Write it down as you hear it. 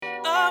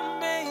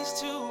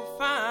surprised to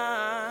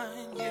find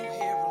you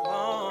here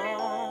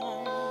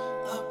alone.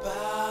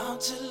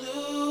 About to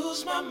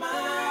lose my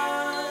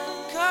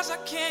mind, 'cause I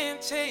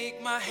can't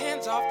take my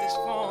hands off this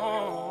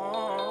phone.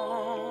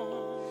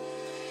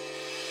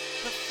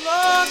 The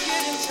floor's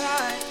getting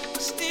tight,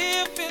 but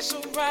still feels so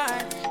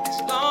right.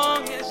 As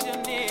long as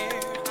you're near,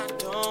 I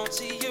don't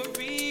see a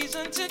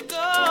reason to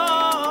go.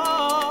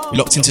 You're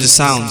locked into the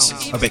sounds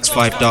of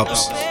X5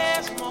 Dubs.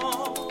 There's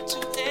more to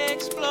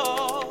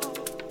explore.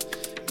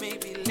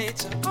 Maybe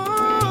later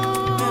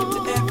on,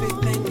 after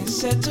everything is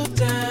settled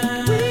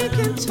down, we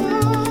can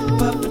talk.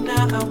 But for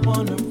now, I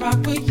wanna rock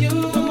with you.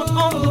 When we're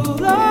on the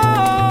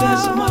floor,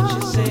 there's so much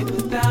to say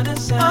without a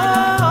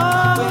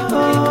sound. When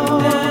we're getting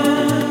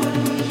down,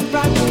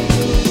 rock with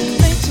you.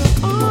 Later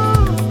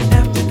on,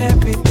 after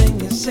everything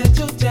is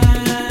settled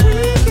down,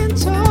 we can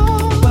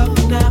talk. But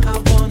for now, I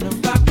wanna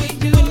rock with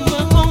you.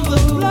 When we're on the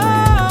floor,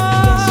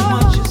 there's so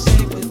much to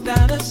say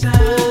without a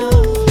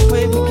sound.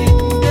 When we're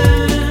getting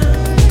down,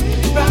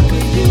 rock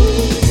with you.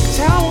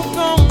 Tower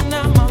gone,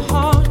 now my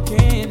heart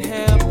can't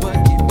help but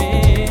give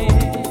in.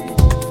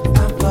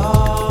 I've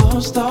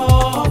lost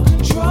all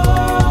control.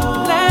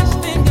 Last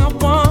thing I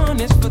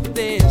want is for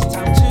this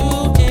time to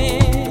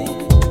end.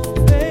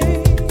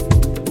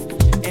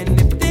 And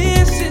if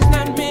this is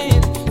not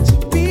meant to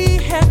be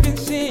heaven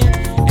sent,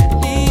 at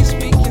least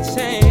we can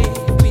say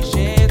we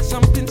shared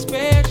something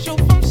special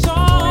from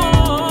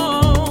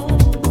song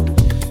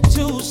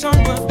to song.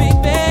 But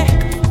baby,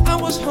 I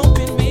was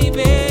hoping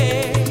maybe.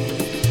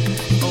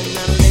 Oh,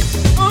 now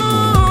later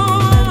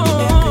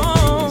on,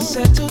 everything is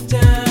settled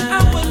down, I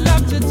would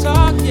love to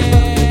talk, yeah.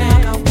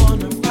 Now I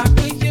wanna rock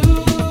with you.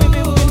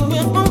 Baby,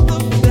 when we're on the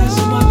floor, there's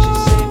so much to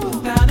say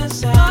without a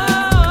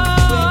sound.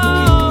 When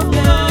we're getting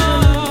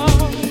down,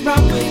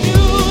 rock with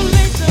you.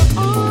 Later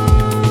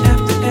on,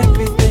 after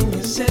everything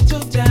is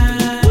settled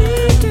down, we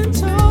can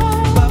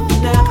talk. But for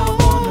now, I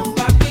wanna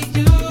rock with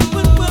you.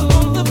 When we're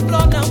on the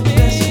floor now, baby,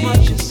 there's so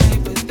much to say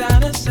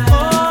without a sound.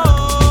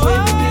 When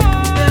we're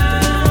getting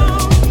down,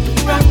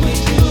 rock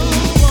with you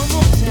one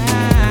more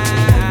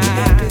time.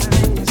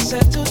 Everything is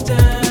settled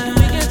down,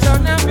 we can talk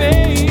now,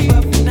 babe.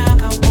 But for now,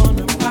 I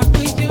wanna rock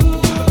with you.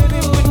 Baby,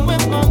 when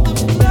we're on the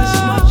floor, there's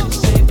so much to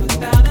say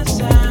without a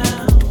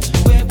sound.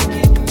 When we're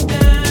getting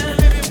down,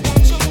 baby,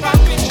 want to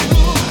rock with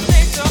you.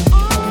 Later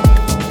on,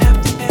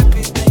 after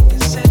everything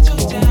is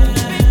settled down,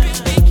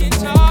 baby, we can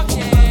talk,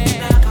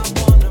 yeah. Now I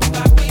wanna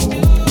rock with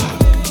you.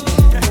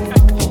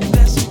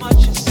 There's so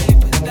much to say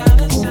without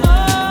a sound.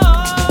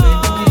 When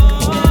we're getting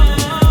down,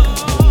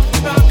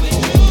 rock with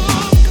you.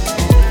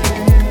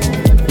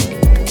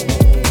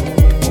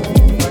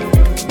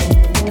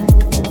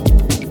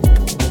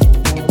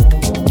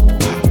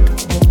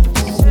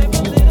 Save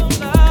a little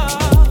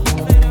love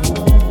later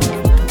on for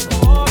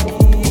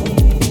me.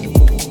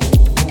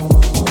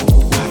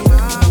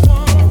 I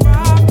wanna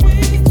rock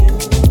with you.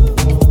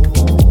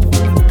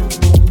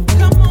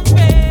 Come on,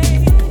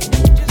 babe,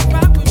 just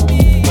rock with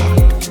me.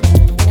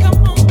 Come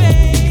on,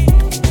 babe,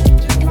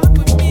 just rock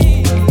with me.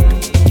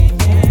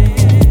 Yeah.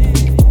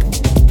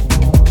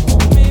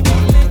 Maybe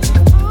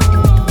later on,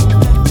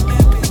 after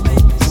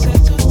everything is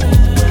settled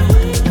down,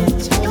 we can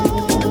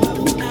talk.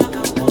 But now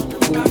I wanna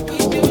rock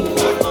with you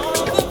on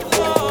the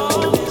floor.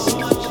 There's so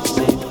much to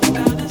say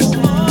without a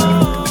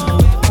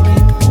sound. When we're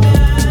getting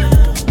down,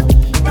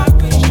 rock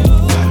with you.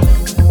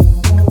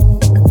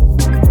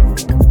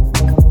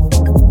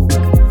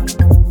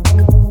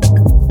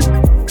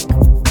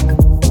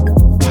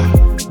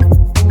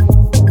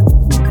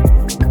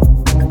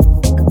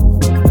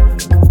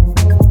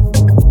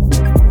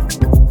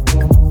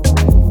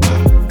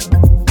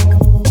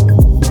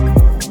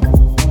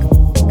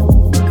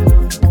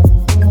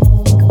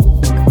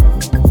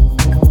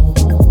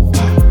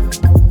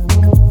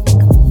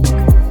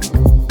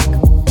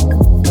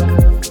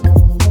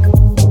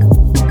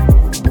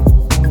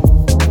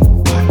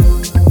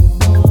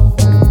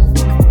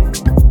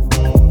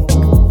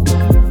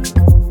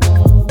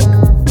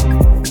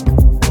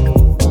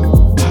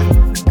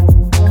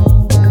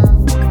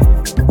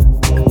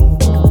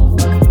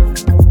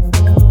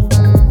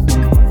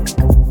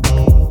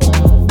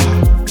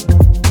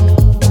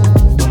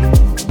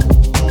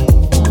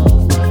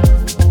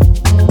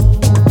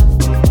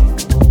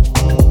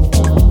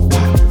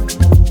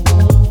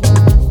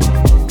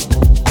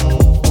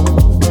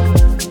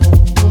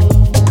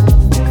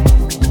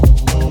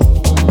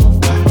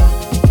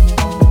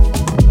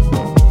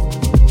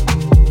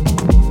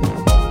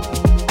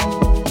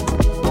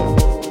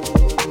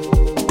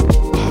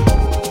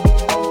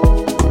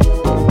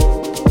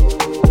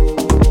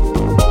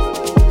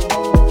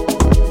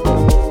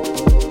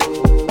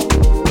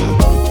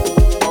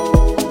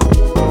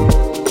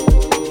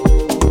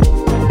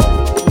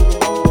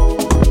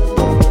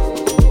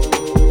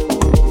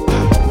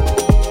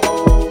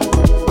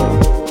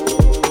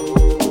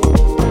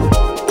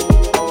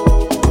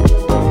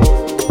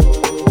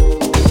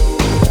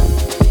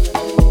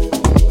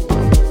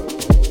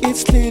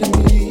 It's clear to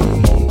me,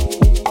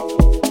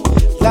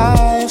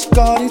 life's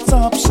got its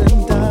ups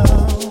and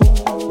downs,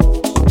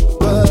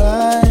 but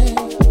I,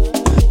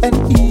 an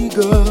eagle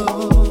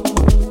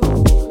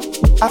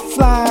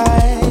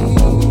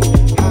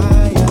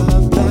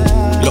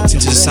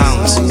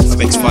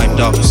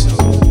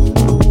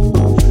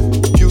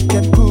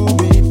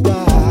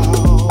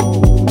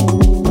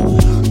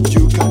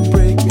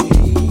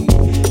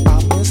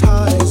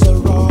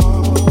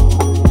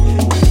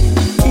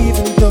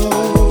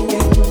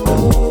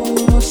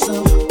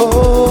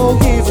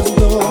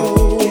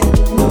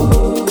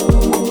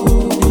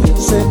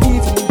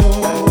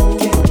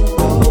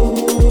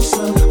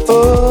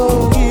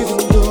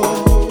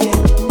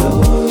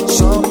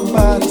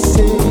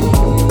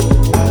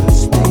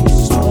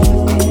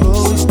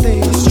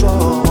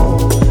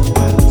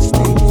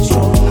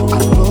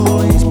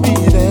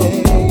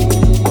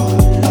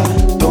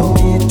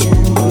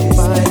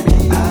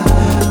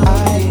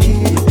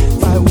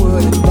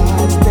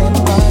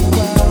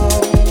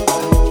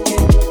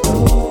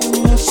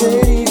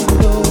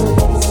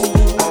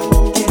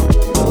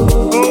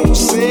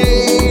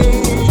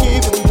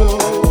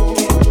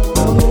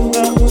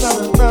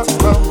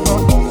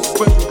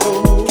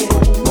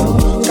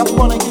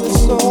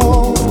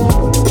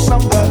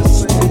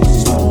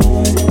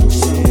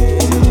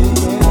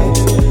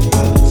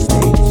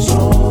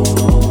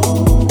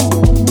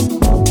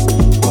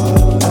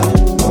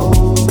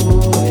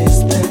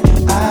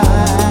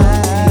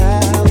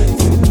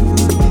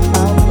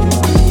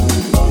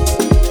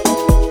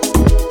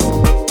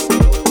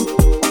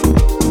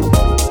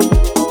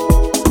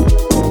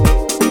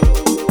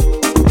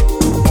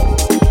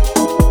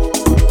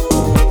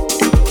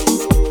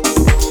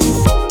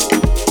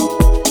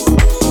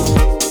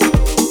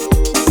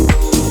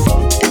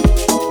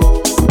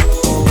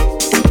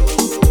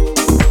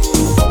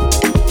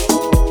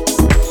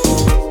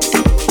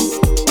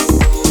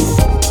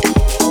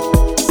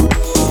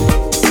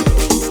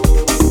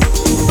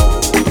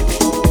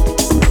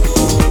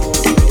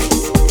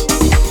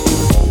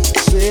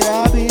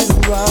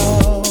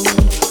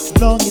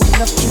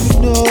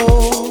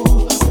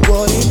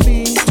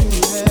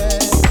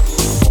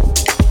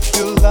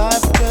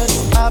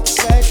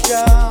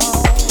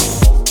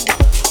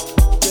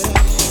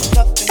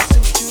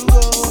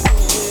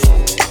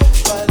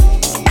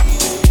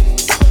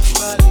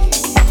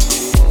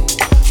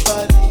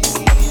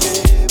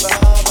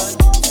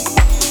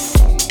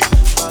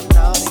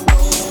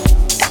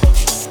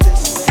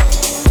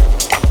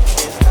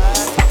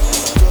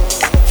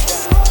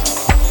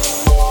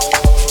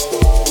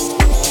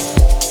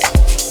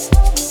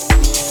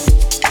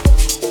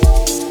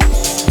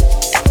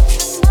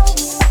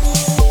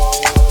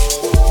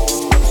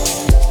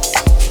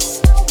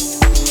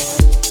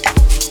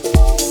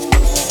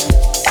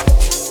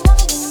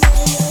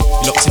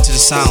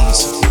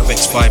sounds of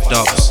X5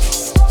 dubs.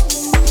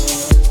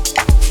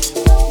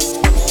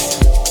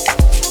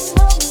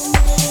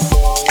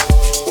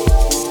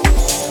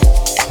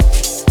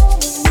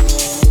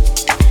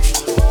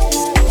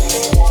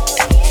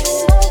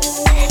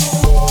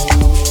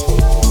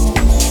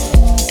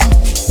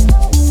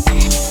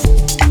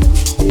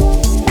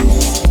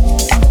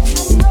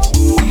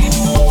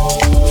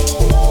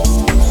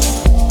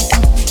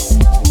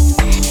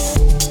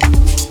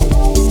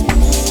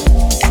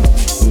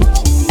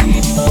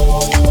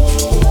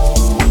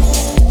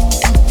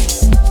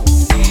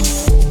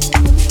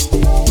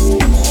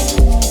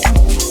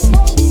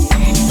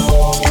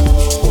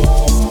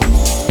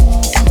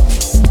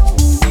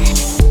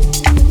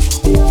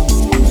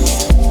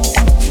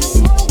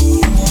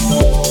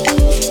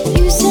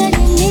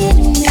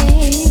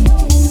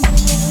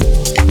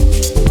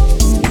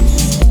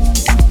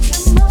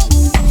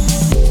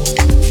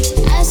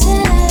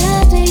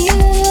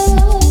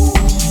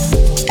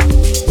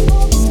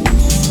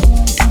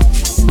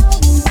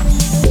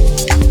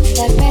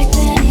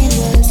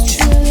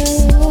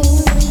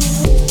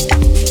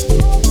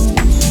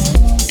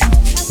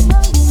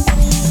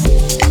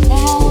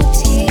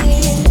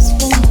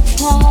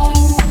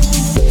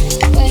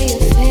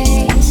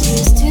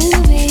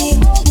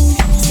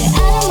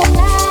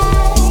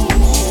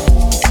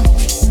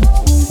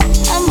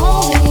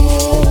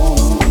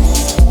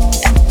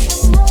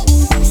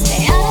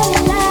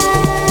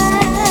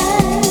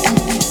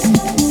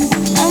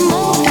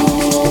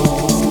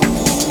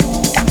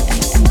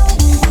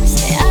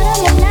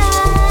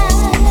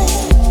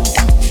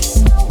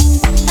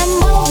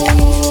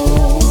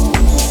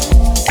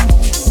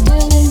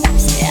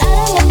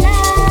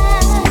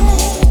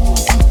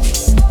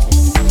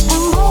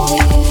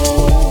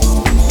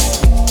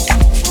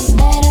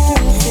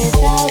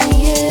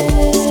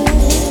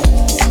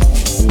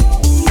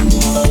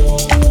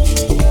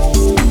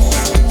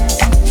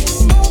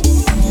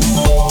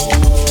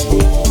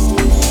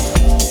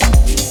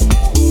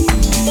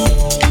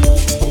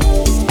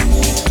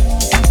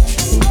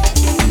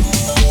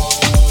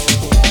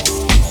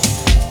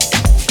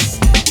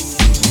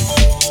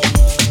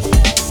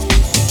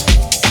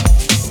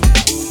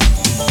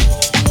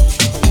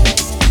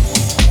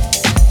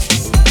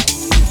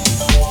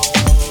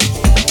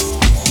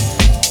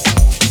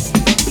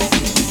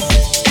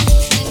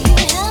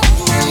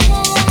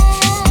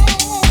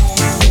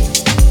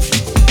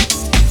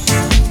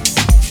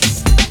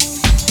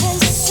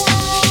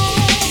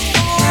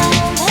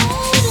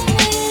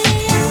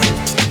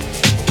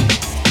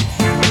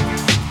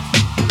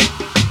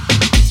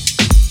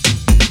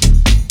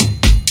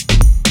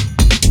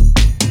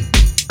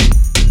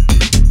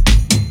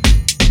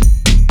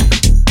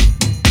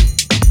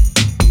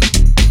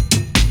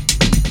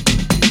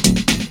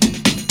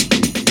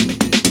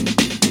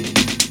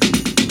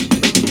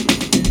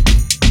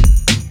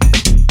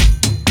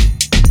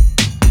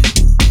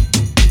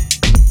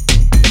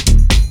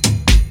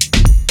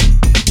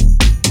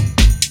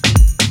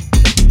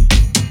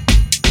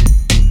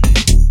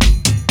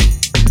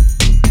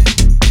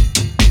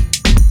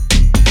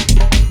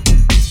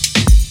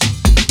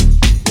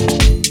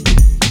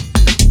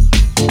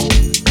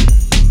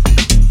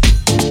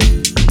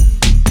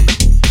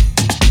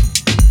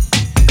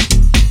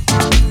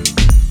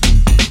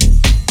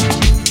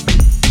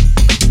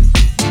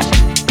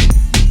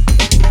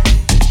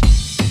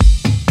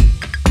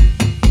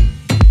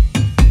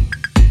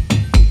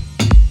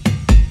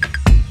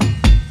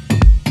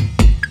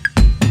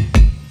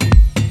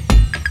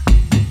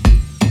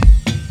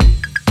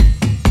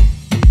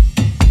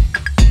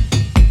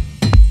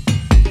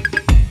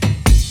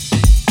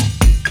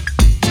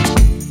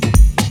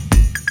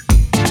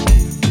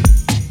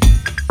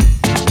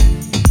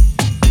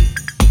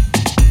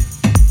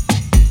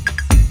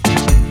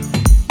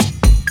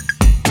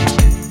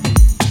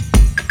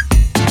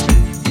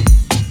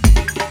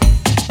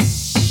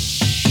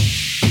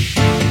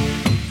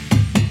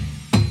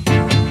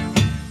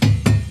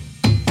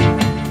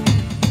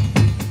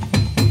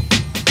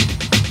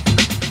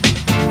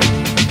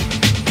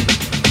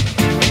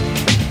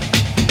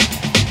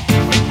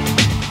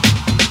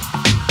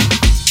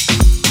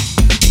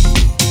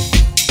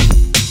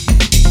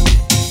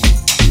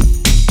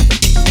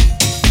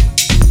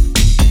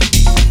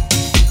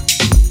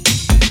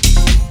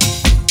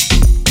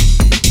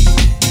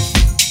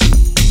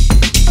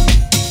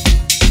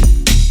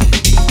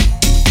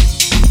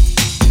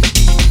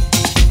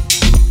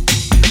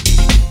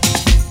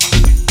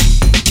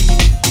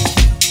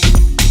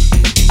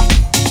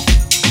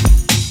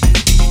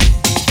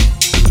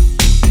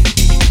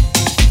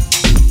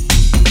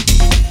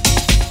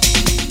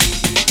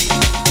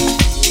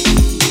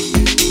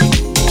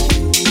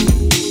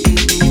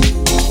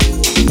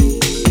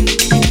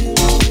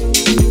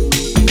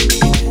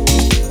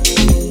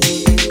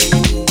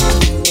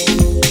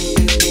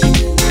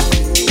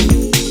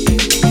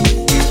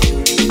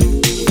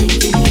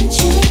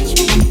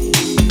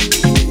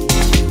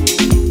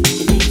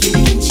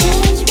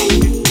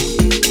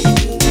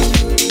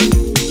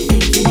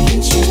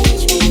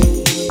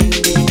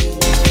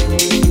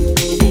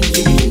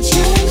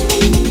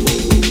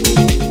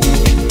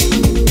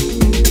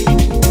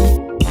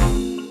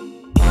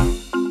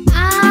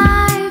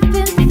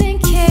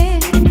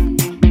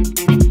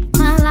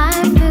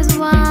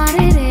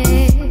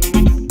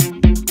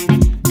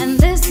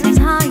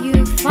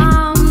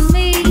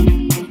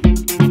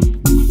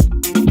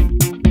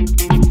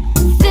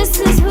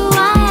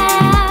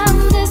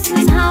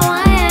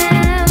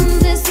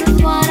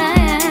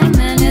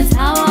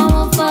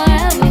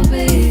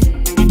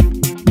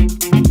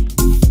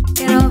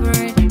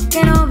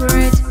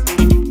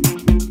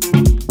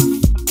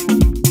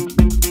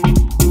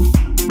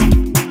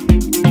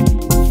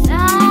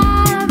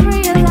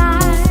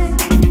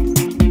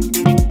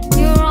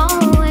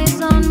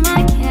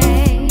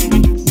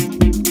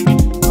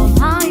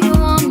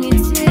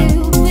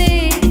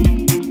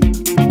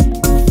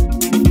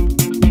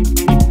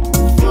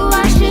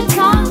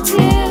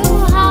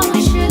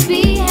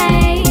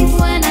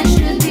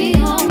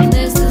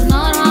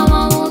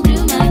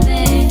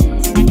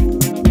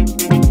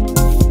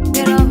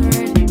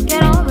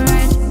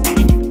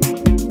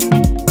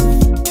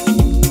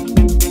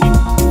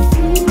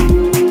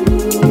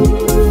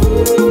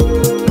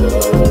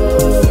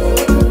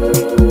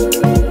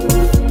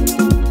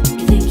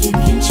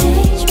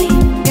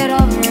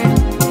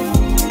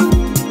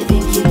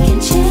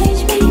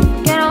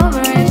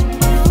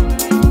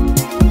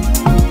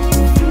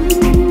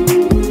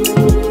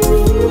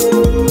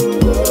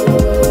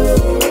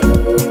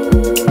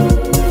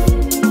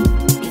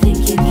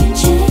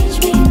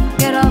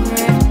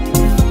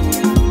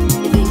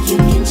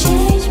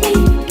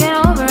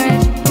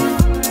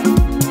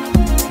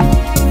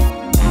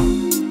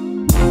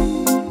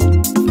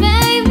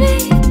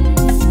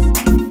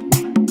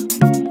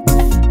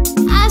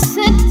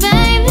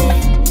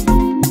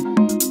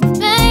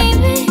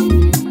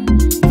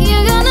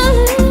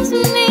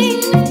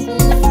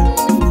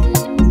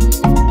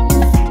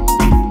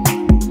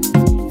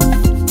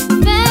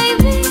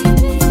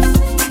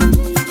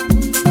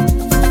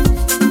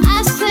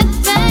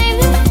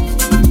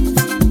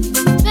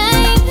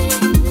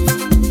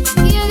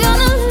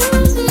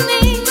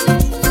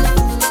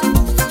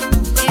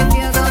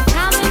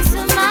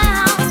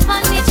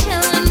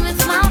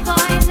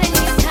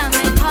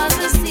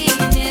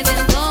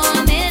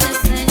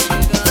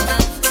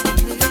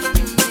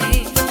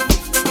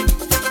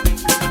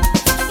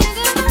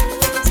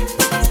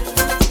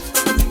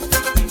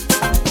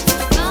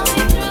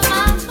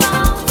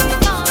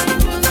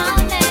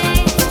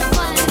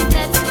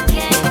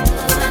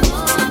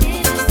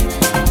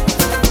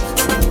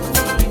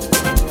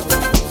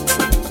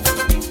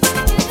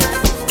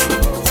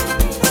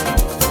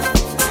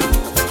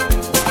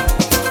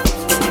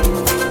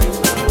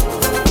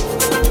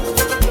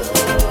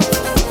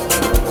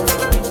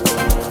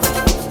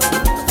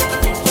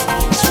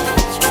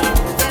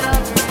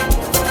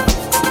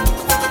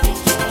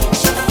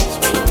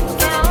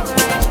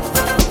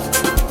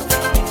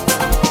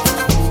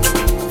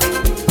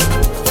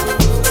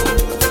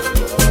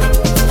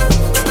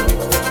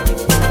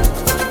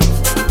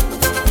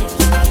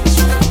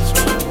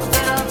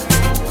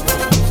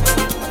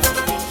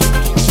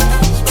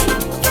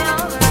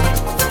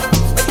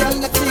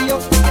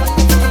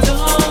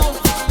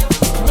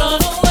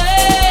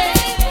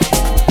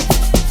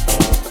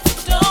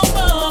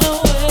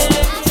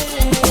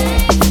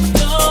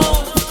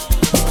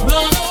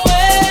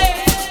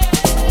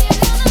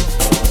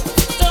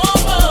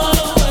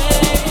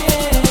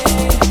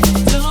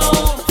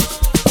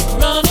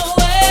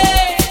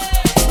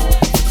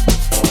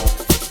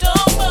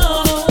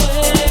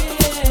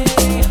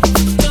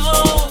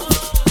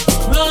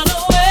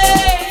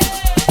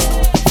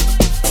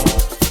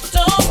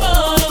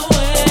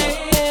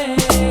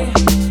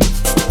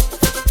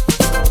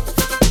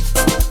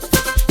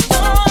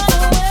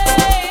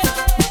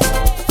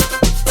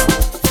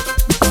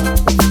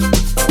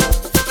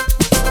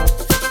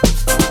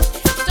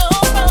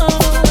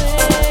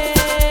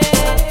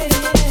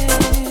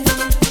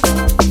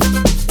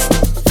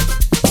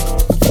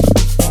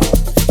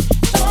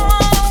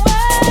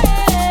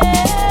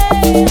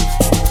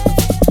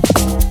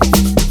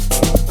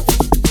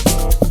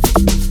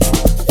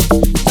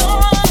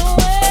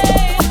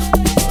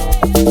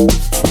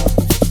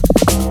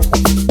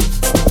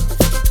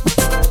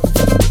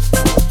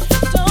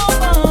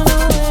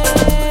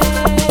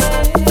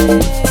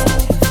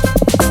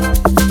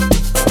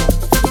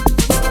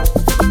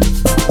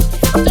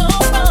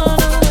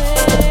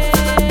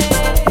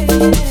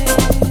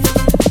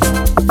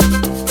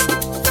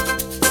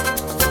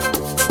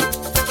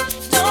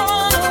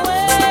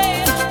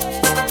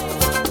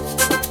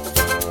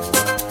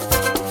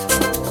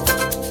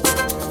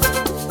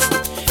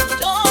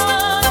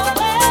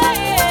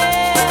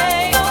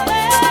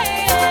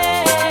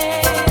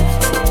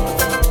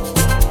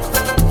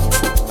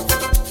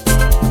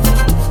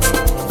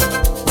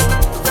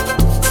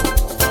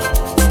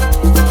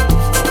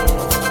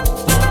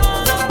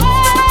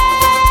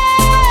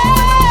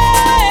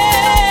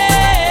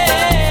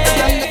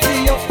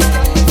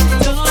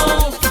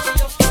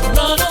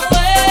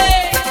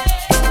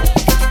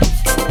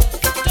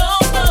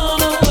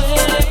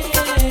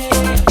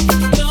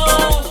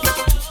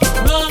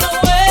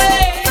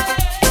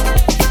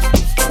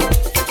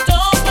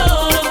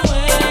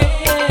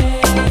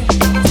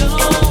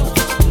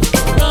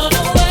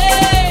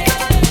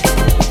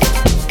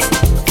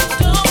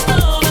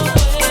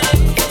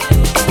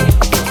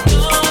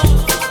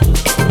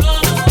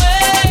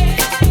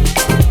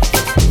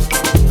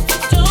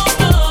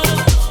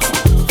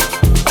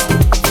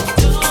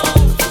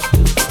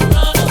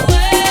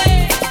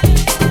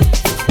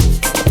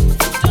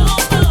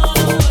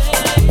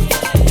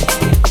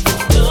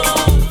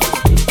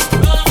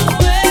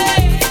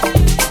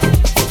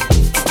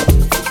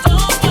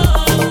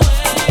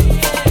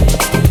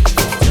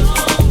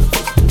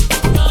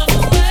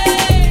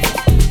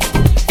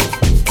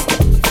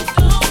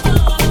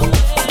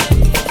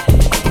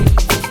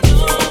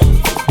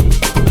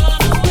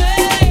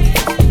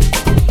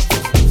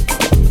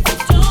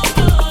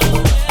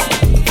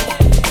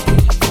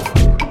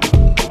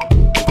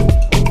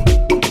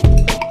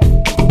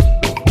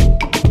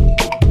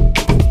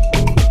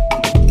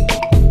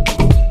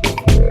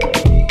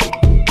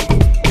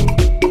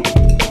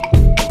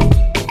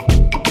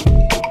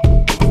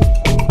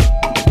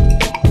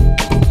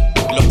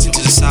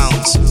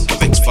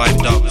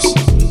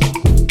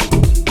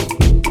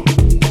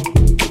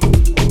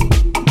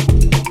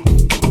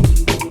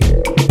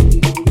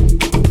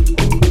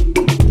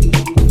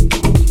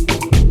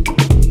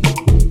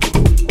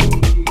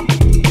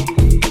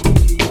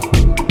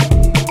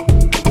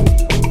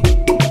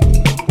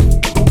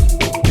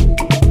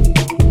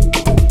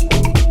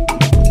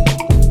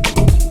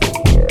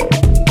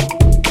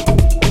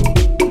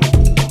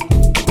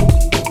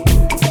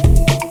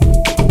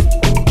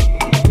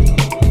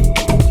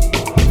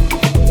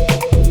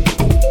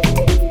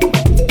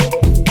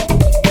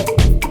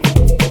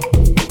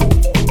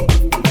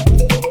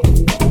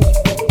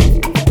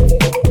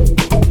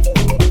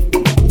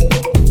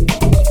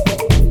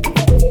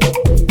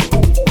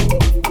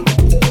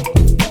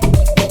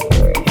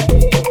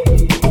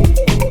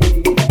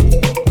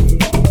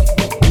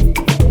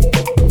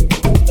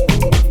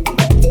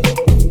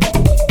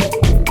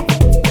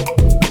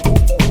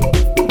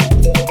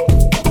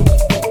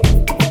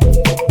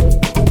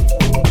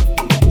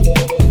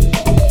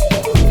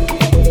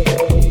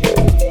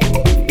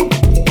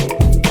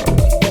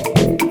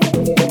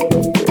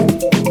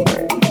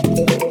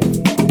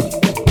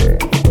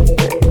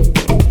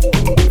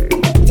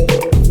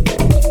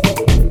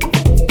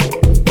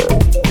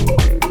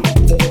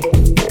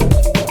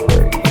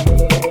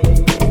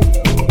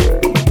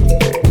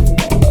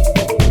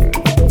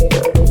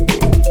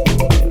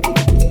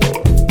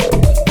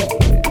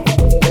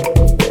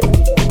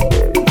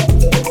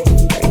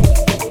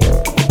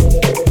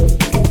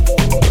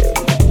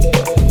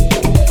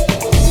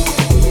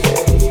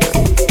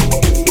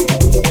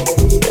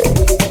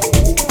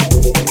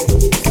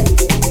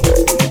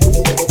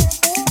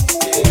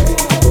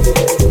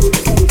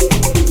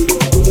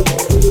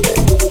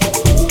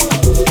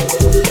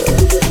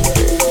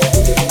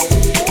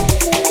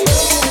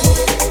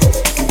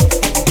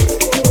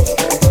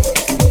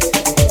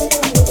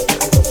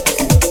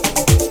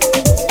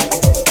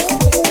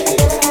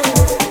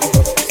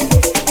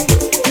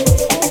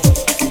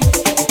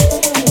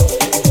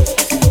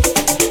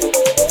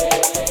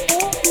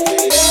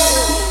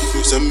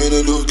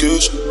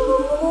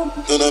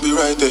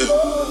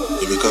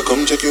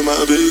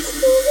 my baby.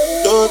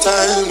 No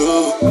time,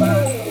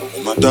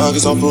 no. My dog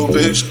is on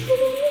probation.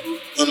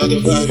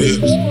 Another 5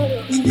 years.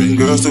 We bring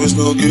girls to it's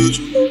no good.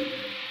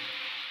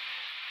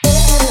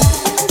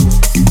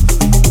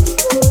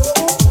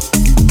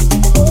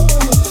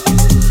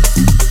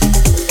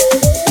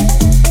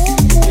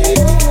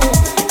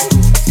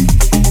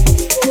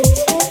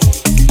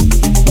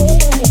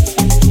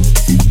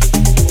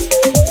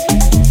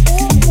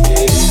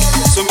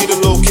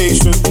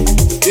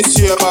 This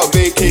year about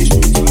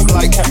vacation,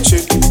 flight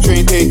catching,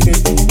 train taking.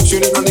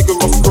 Soon as my nigga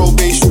off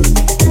probation,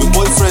 with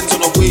boyfriends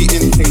on a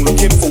waiting thing,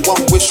 looking for one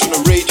wish on a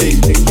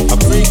raging thing. I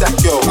pray that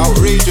girl,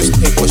 outrageous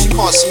thing, but she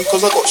can't see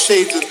cause I got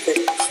shades and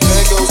thing.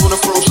 Fair girls wanna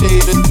throw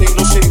shade and thing,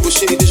 no shade with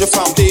shade is your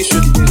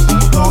foundation.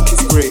 Dark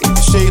is grey,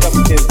 the shade I'm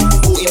in.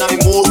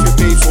 49 more if your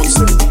babes want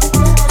sin.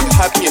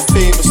 Happy and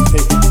famous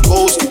thing,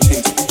 goals and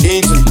things,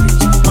 gains and things.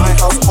 My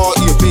house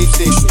party, a base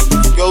station.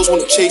 Girls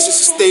wanna chase,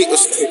 it's a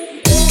status thing.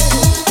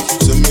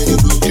 Send me the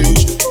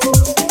location,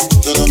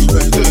 then I'll be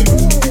right there.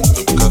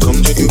 I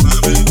come check you, my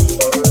baby.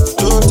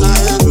 No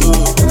time, no.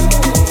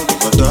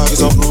 My dog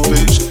is on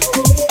probation.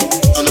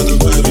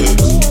 Another 5 years.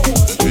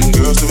 Bring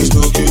girls to his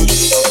no good.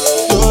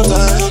 No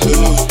time,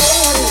 no.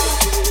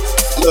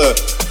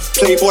 Look,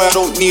 playboy, I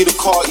don't need a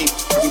carty.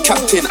 I'm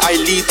captain, I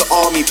lead the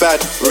army.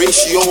 Bad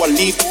ratio, I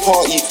lead the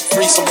party.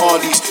 Free some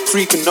hardies,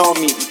 freaking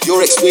army.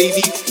 Your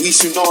ex-wavy, we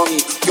tsunami.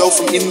 Girl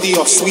from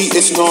India,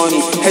 sweetest nani.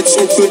 Head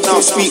so good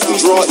now, sweet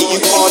Gujarati. You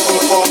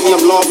can't me,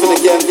 I'm laughing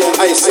again.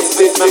 I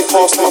accepted, man,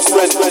 pass my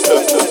friend.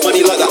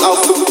 Money like the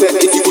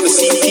alphabet. If you wanna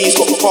see keys,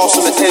 got the pass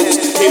on the ends.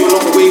 Came a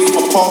long way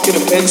from a park in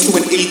a Benz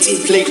to an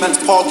 18 plate man's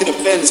park in a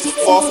Benz.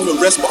 Far from the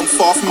rest, but I'm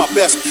far from my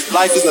best.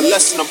 Life is a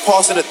lesson, I'm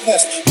passing a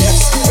test.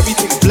 Yes,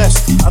 everything's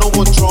blessed. I don't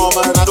want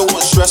drama and I don't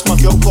want stress. My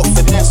girl got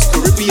finesse,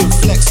 Caribbean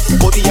flex.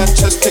 Body and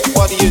chest, take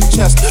body and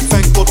chest.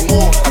 Thank God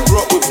more, I grew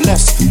up with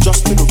less.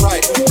 Just to the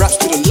right, raps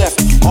to the left.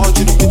 Orange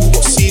in the middle,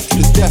 got seed to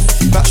the death.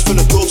 Batch full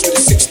of girls with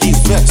a 16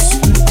 vest.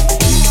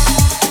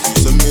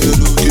 Send me the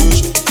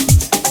location,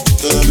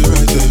 then I'll be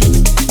right there.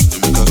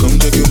 Make I come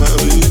take you, my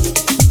baby.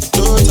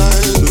 No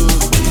time, no.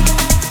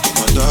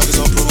 My dog is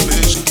on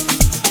probation.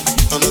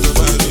 Another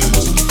 5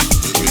 years.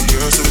 We bring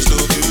girls to it's no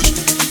good.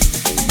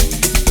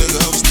 Nigga,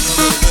 I was still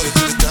ready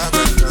to the top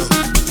right now.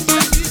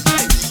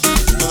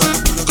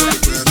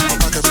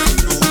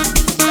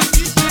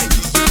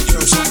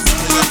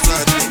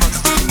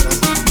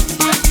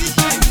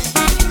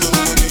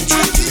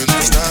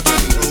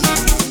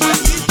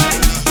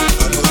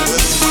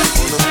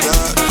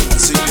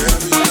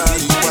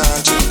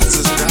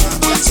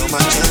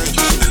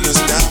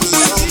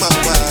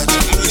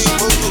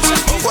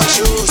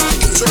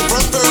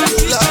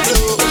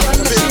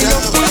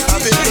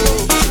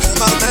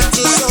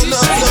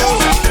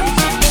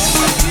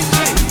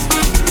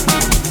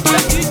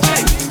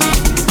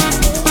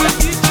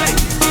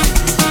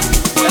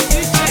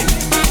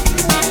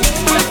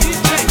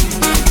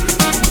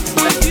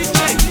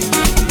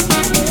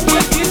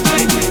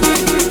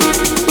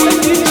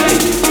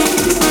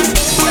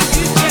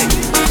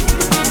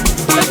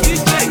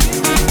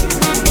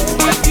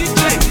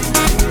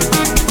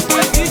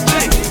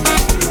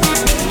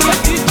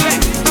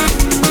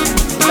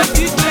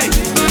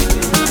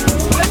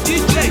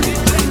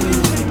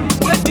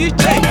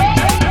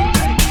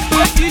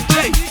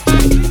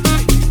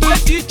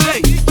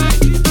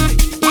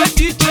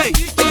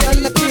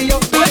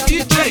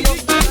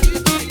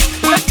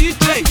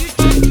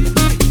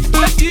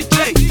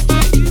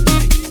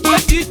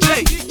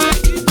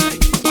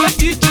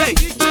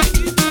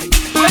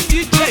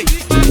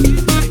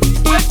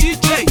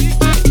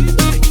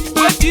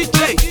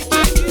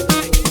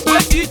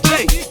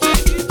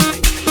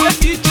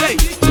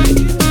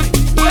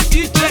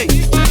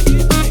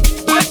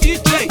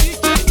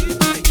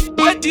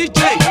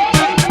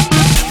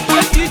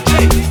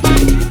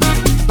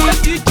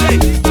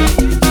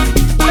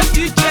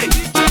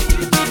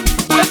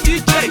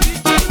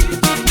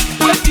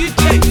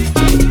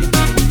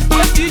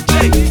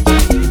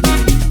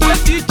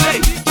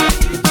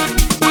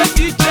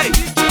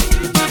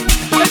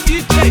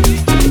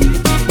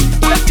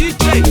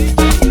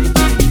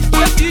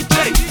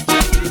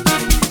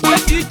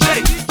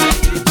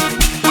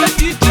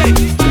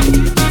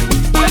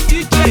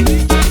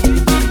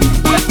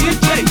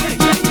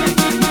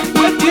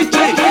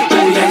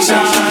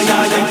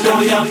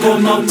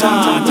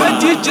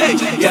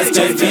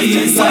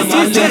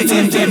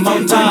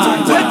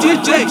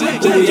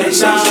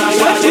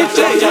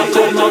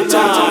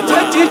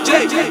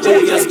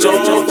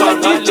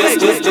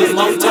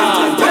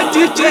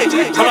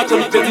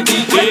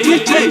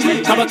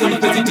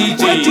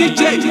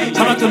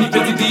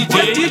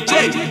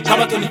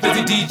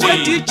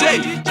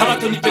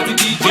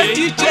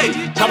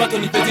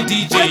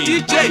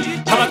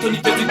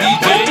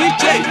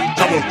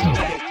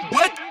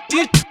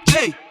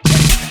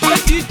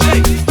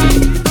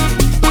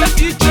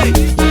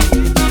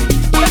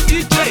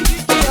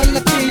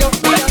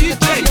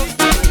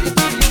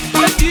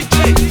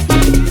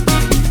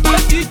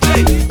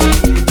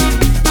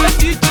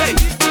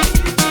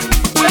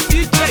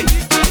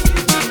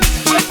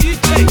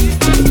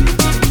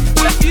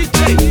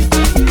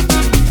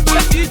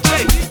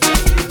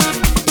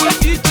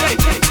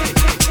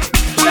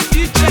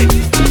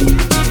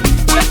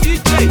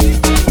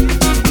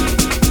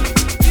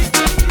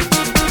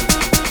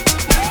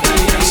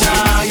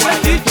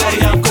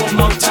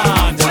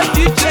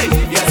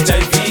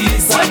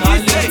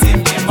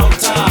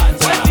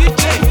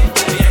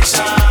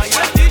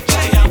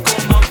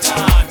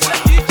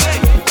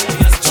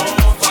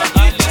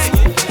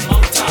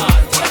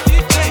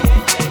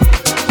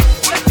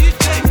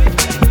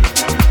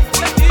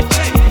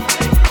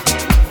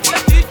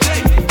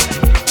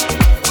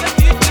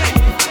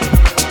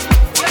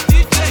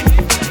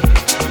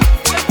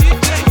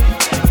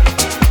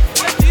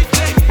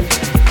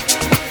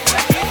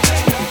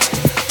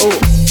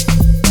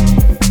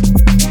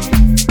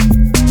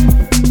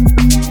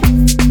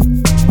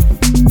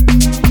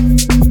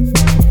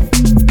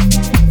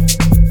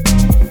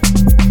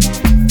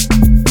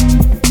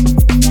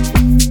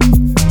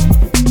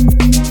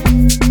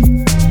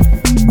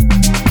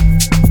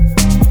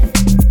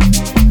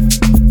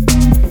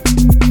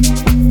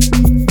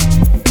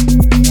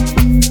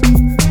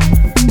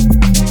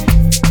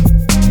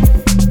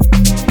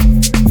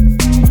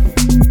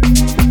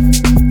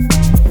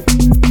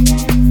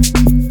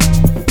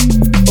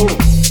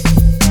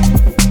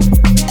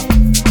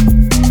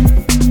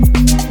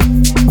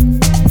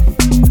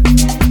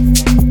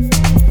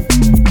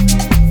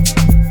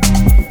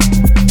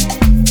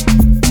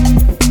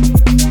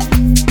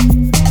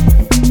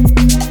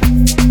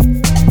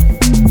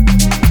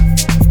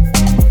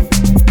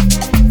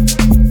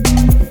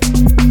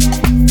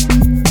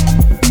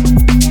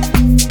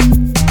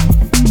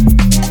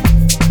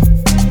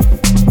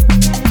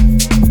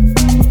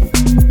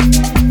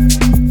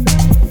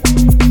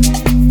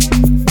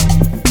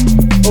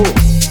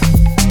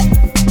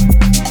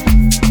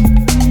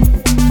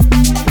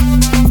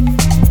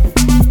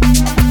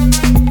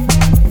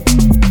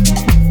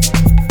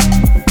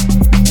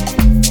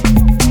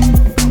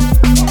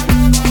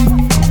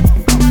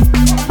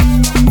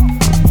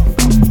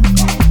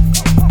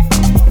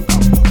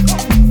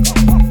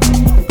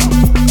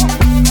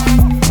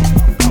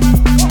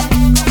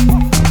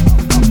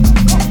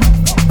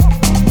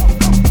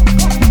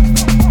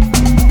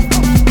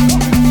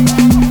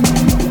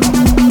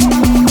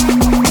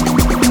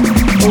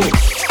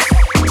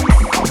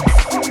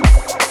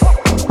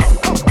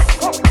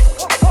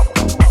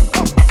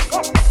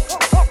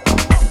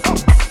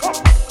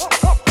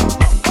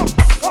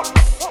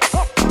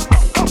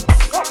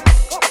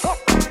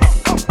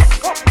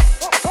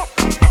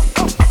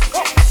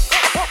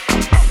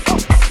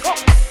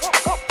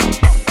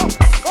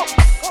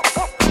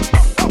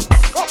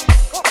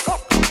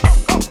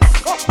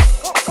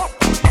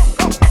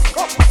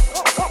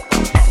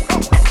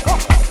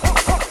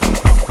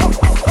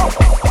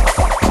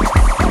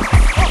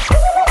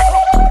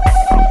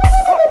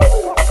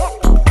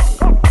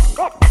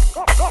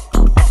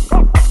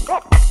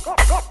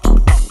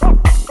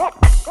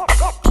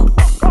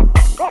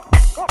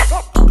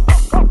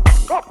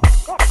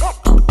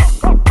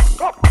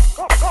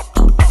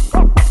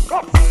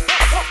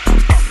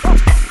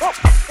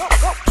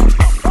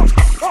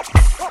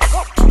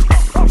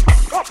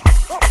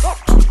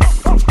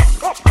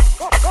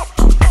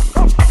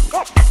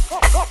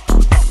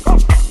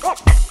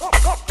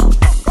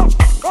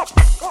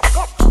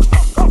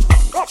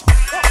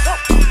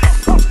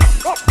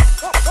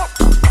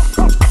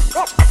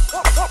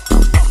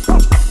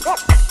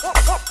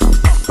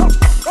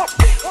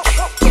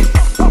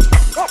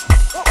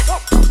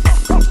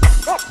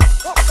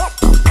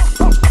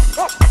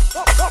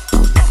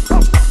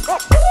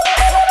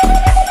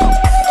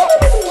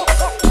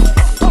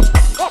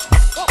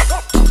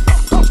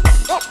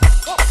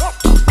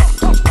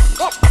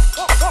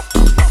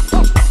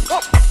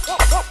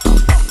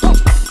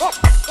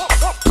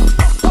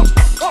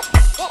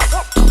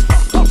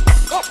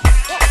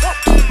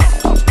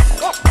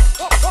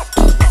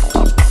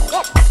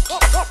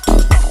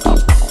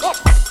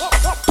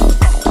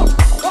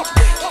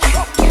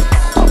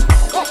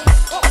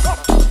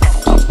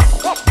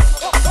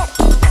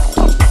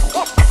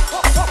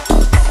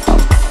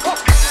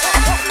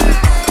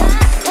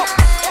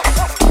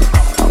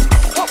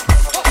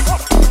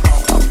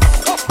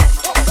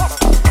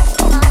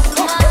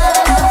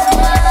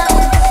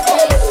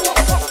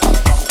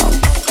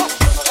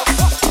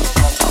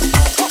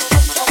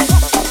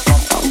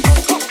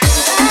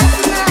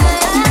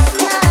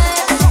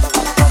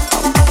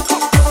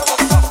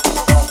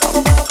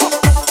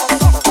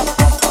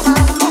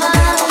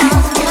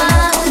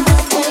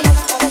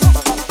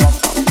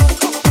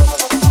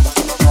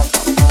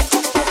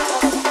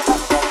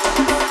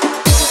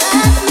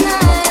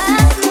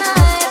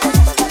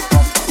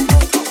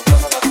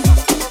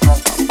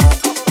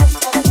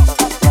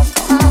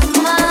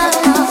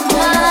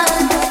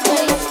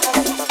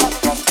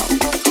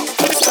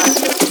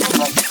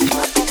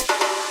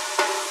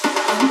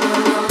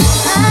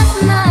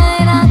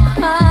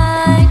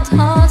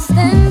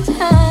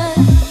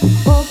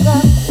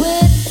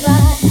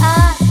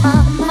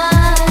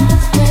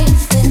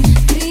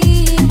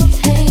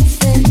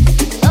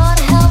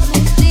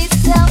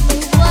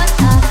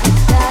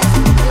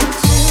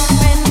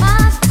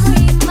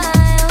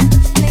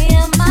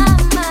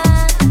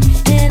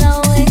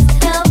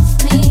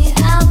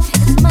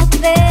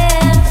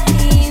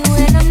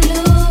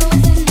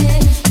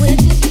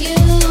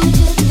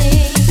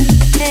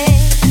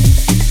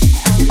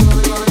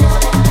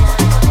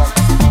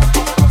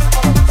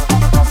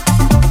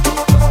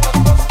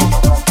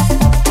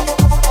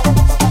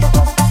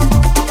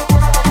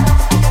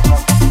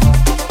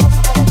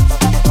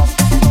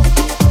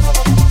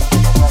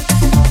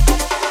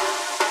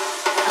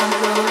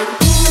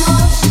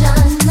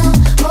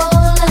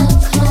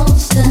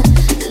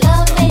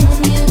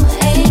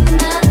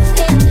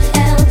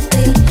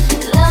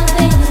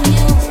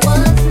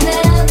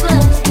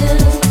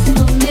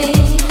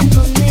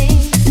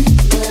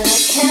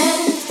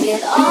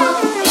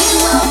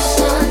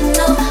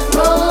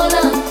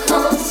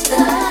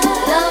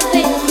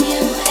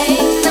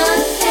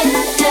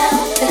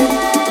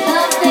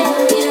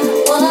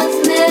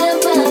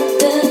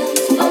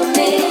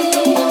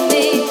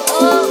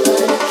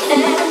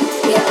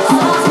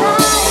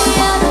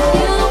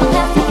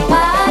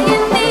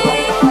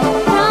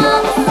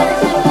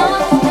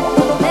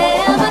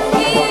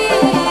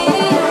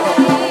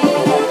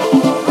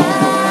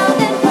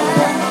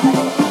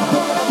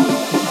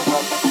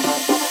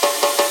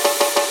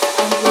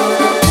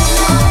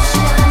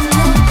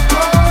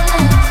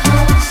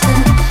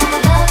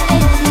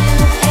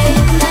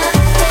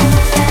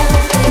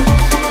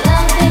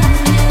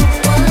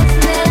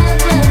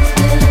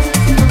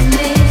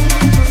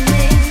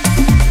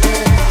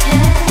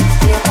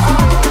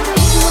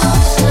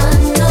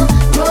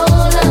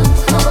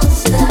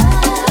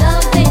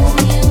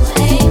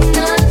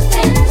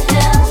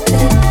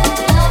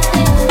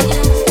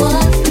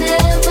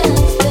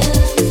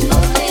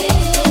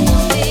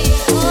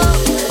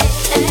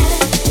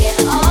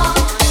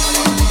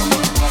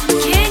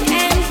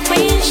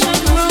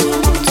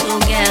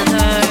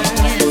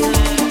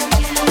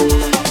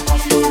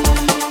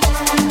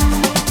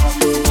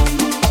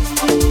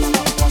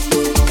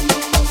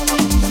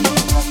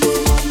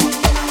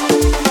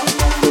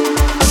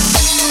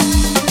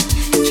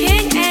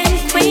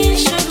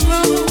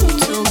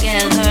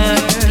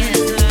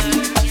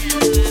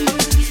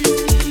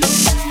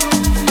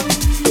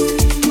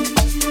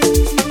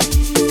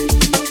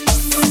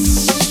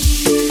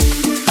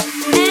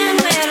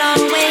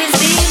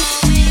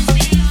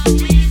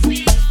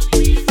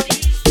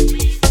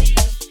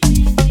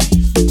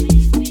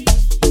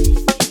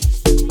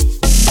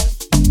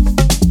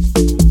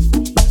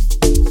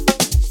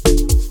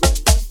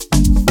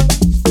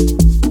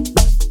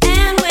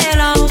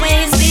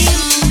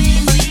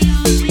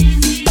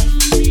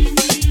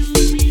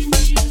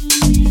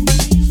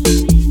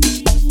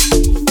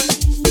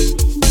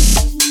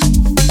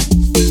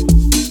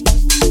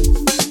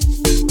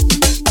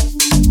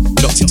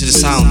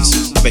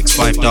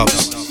 X5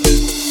 dubs.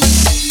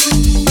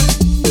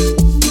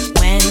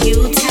 When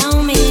you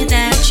tell me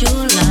that you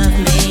love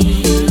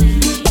me,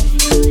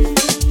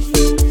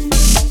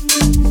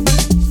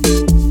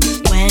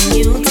 when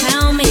you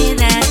tell me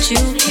that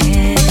you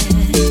care,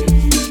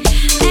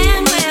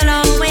 and we'll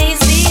always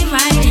be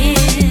right here.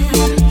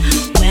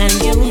 When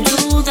you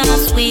do the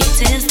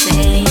sweetest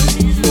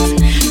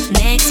things,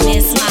 makes me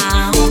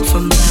smile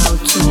from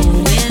mouth to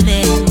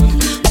within.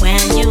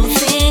 When you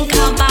think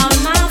about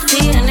my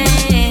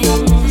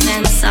feelings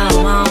and so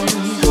on.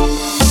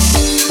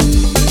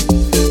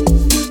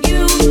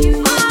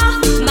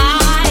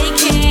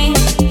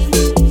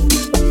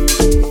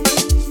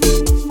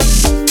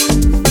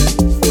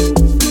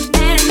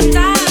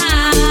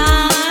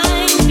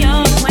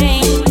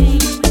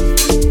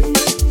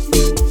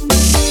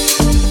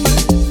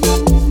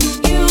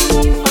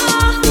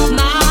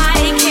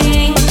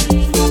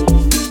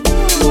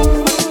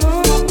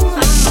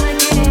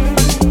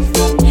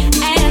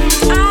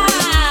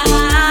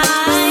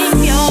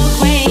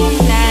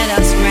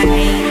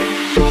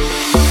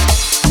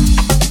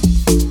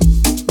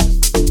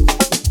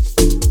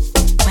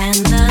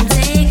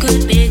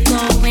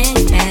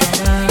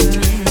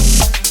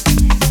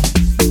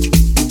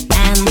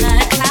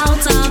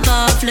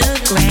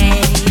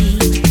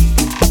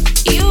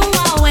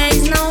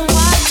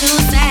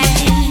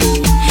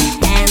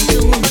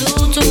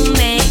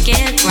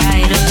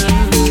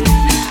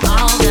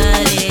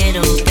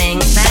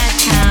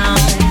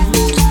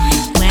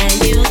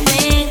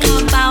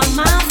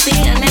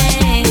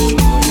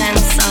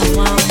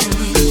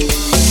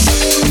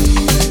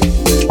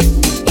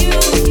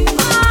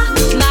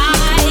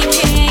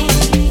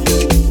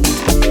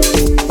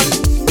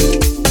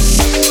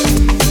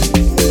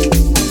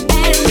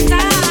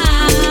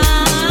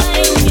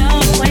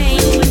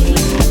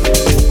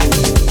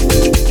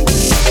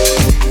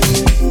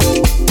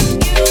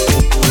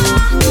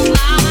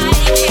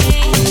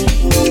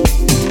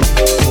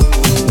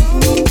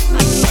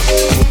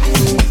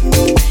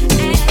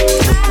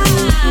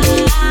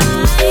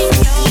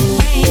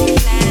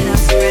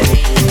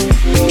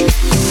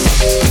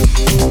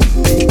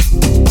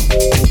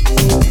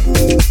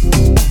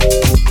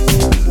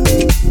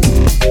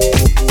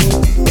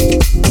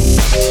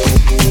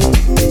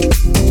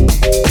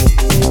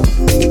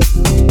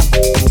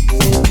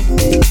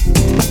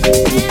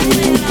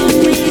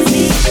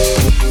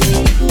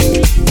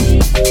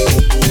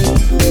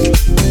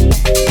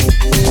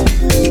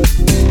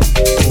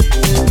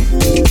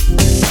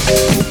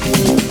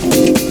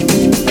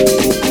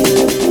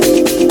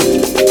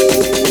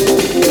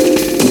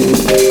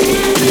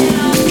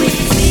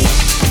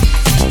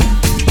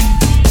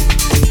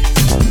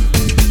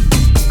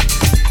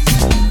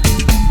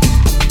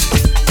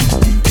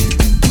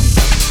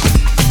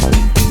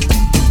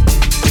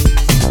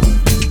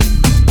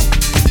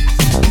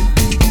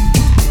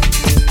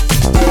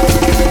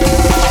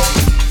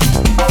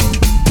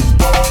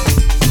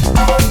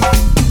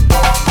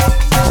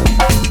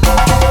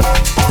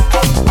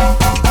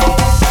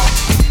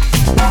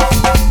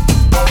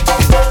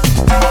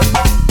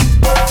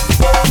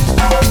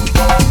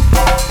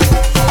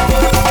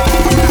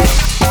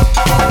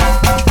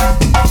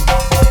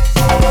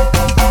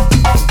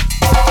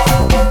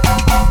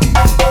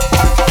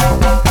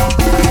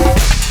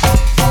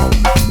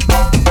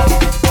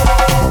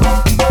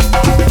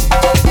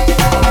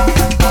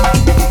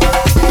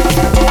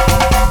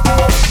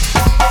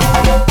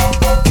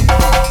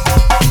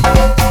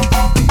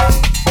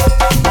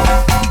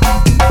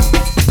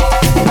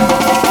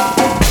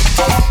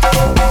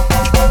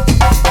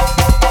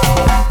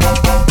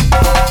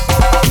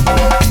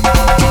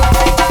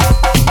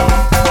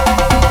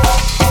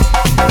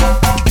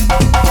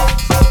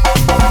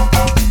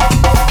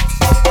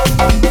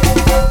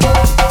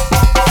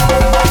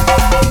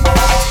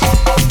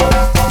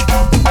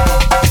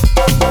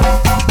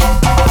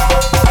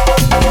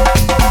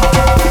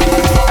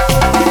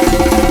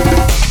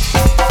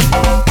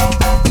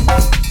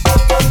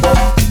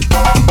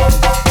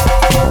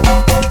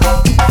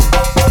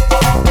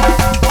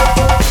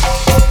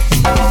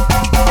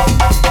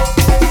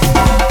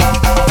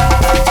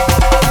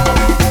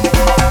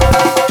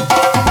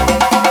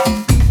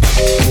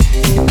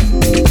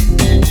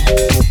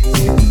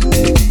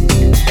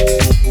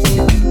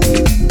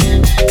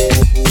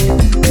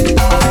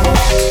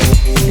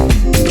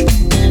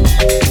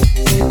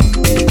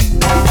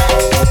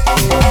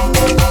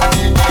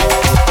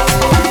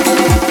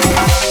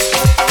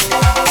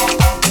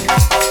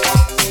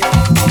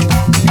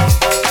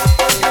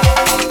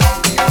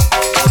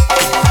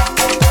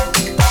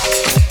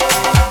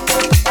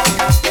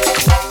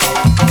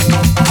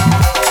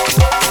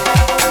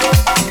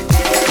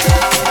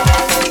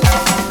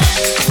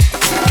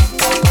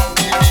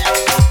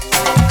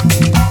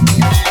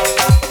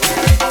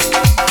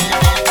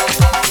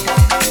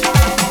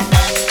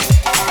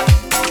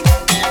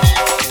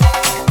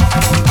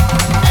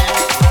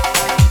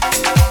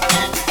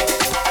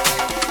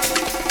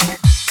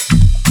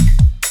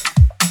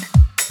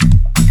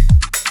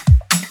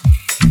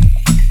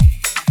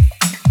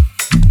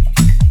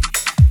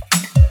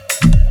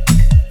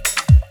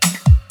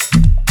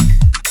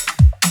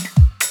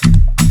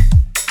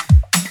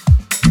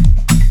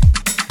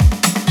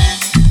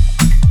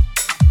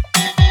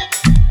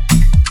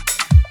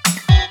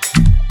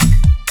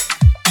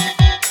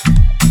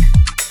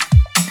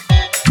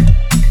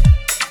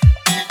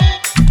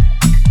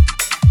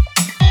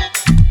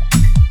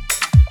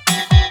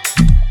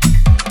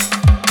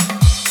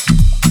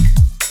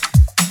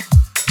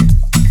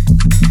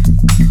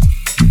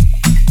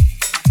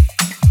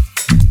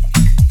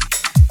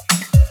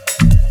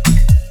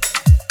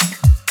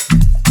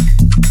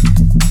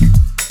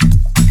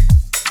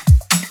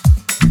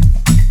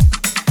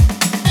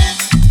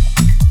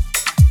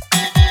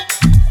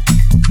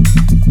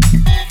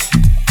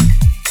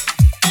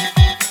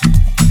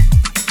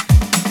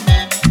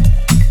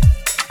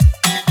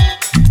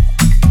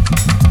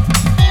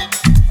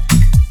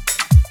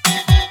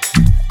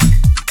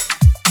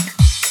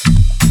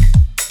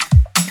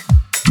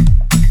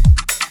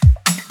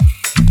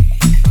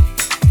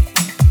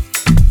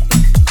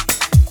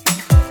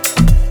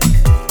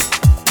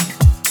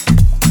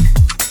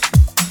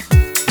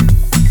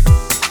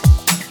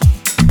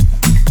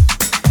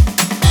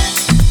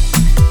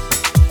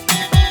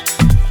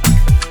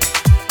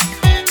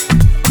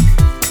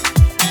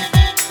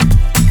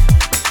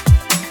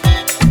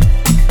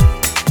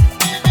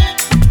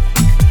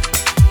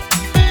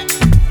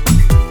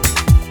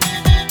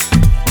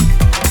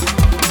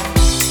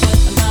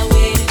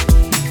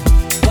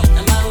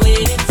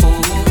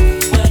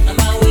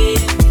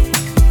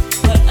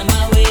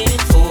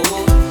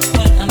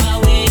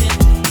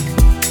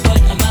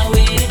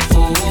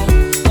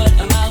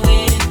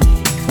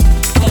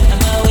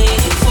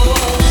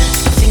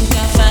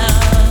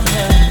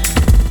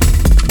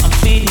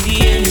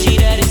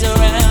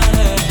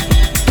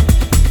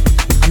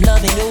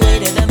 Loving the way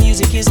that the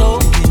music is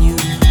holding you.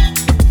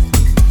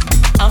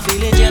 I'm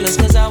feeling jealous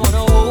cause I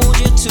wanna hold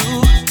you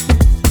too.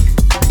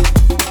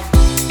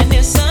 And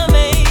it's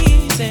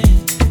amazing,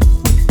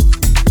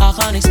 I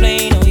can't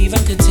explain or even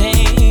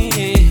contain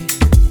it.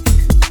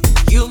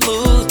 You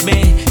move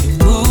me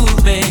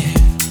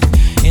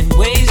in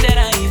ways that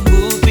I ain't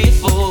moved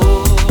before.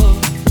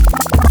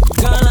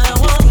 Girl, I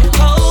wanna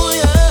hold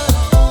you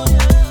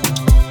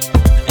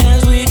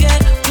as we get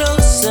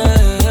closer.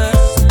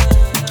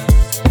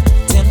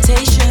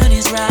 Temptation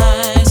is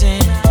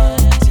rising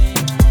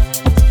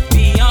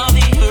beyond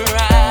the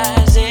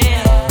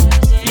horizon.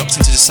 Locked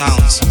into the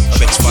sounds of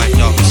X5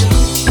 Dubs.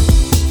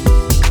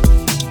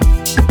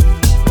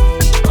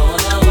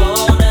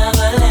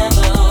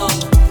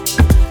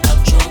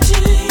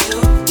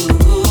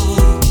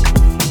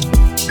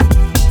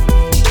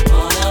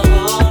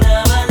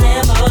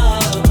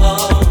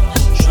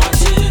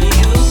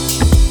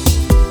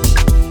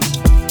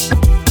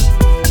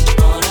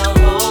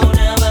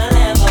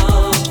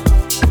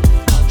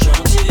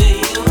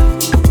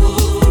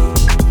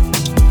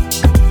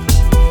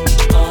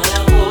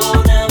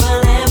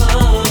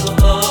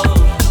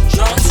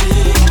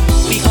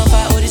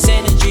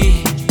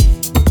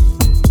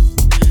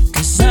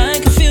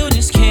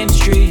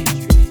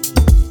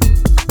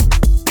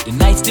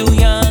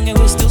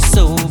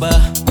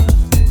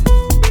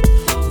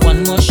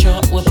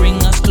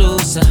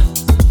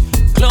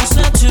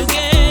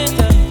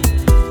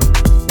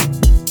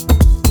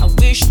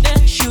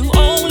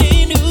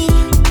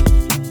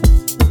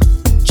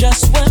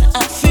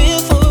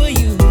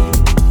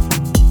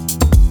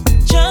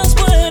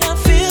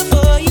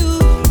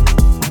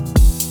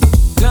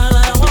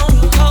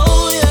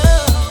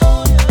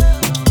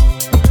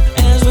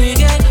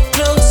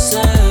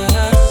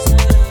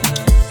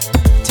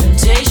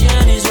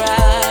 Temptation is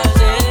right.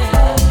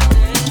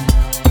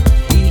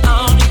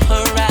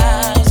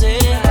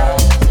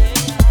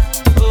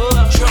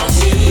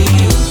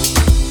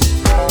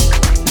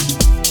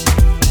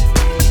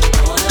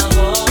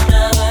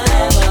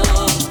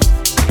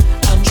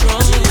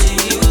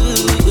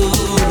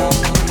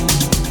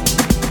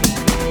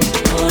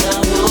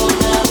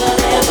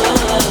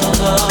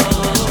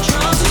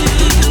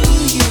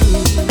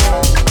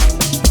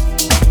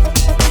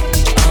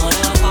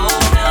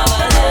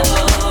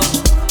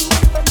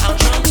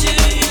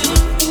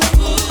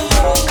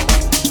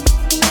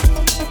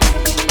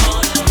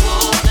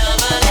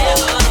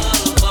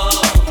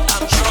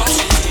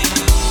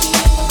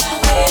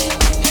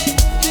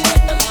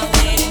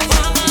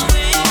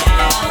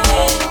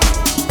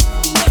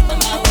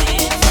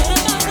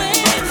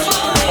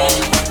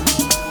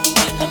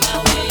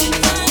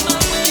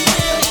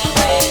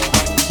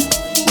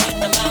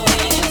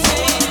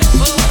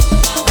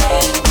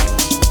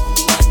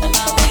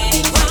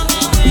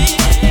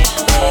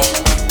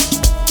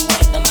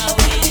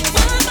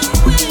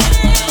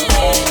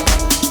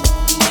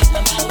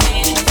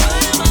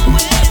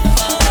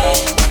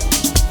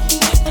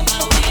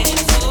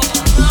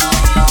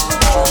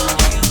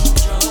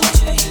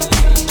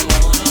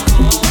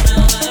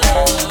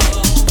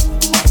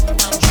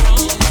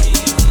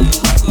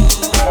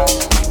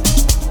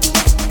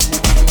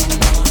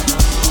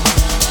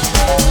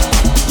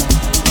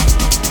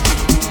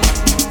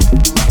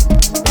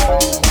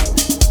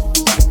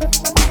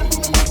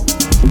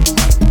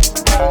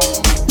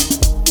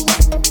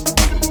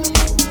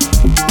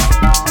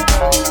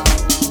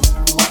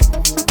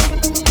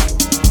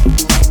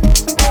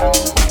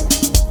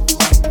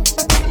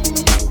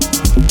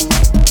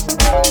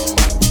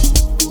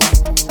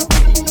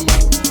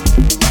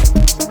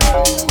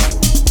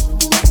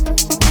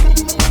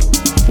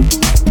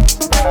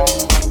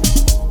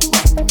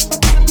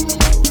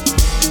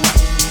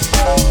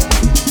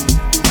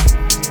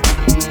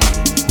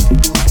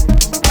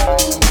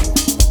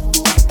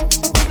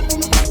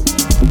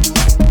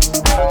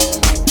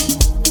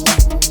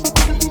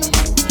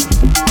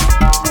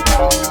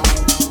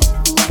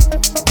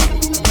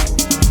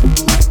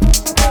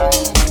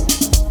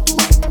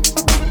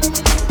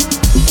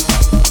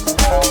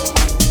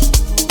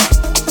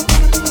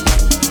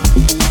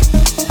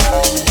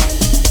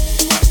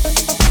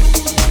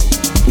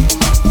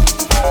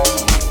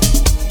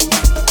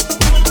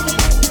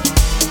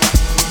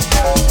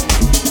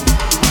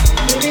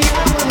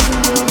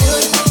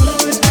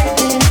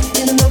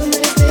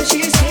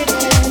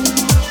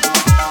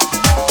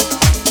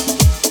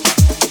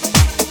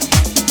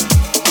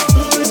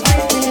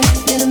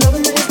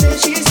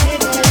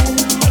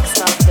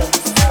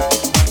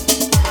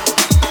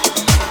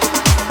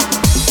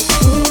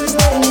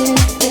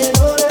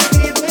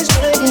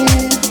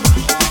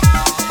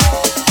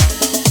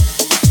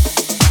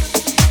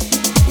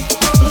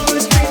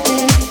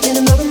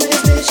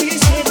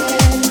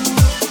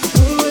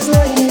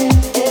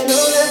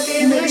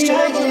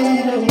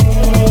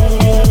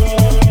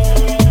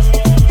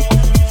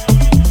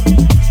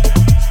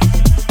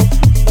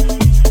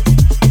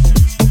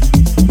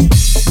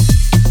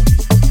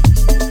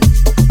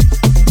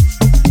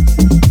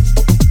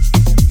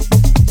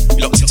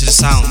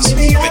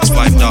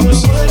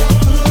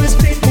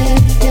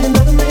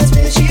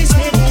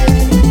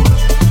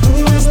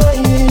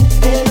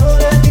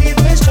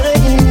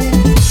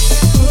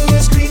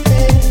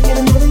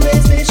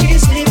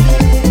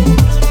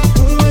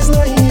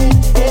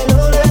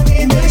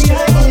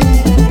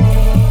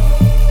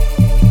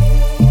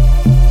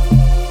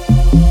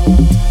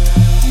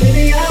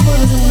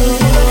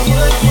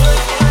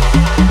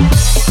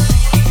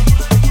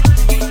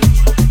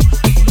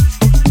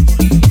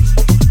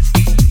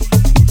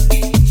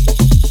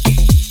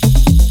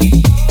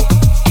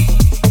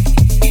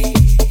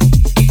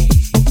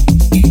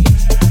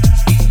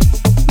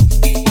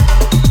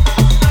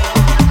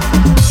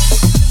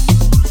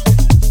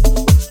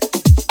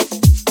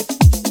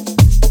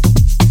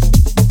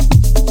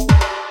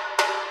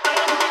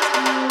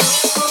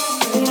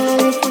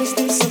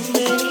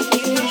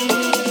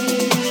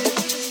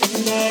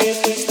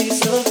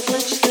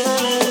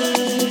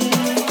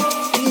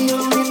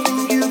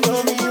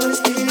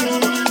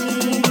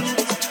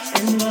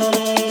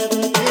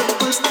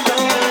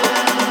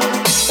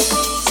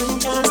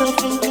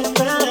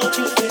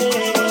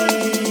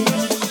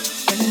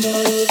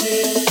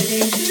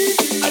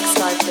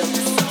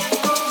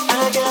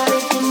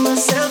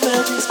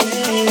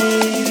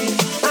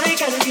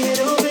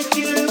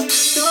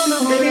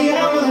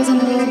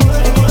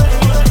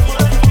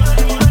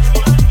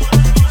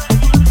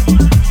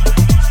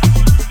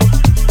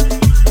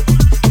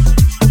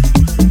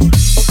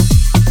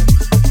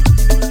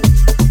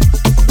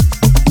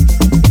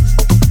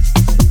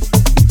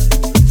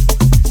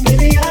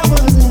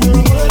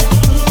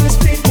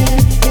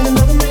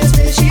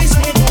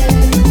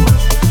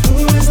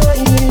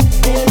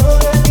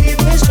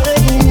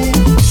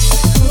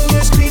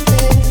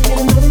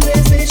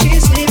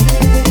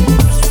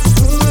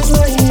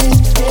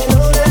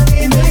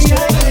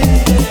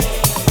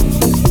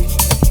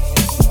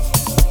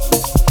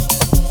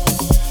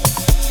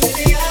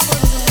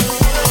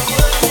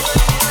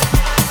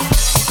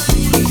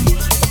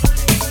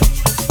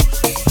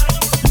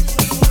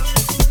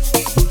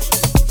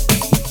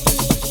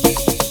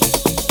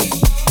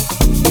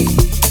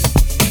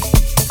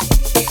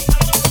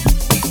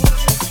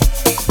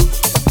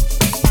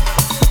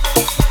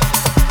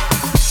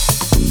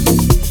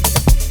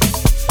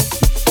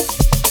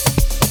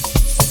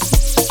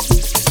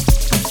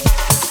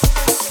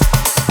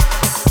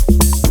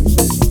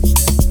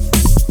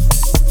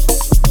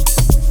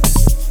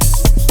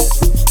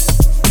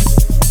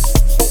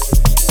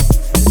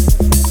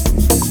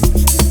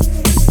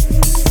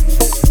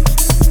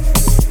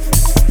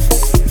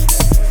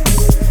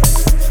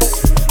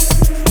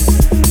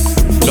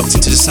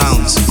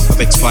 sounds of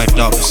X5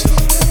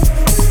 dubs.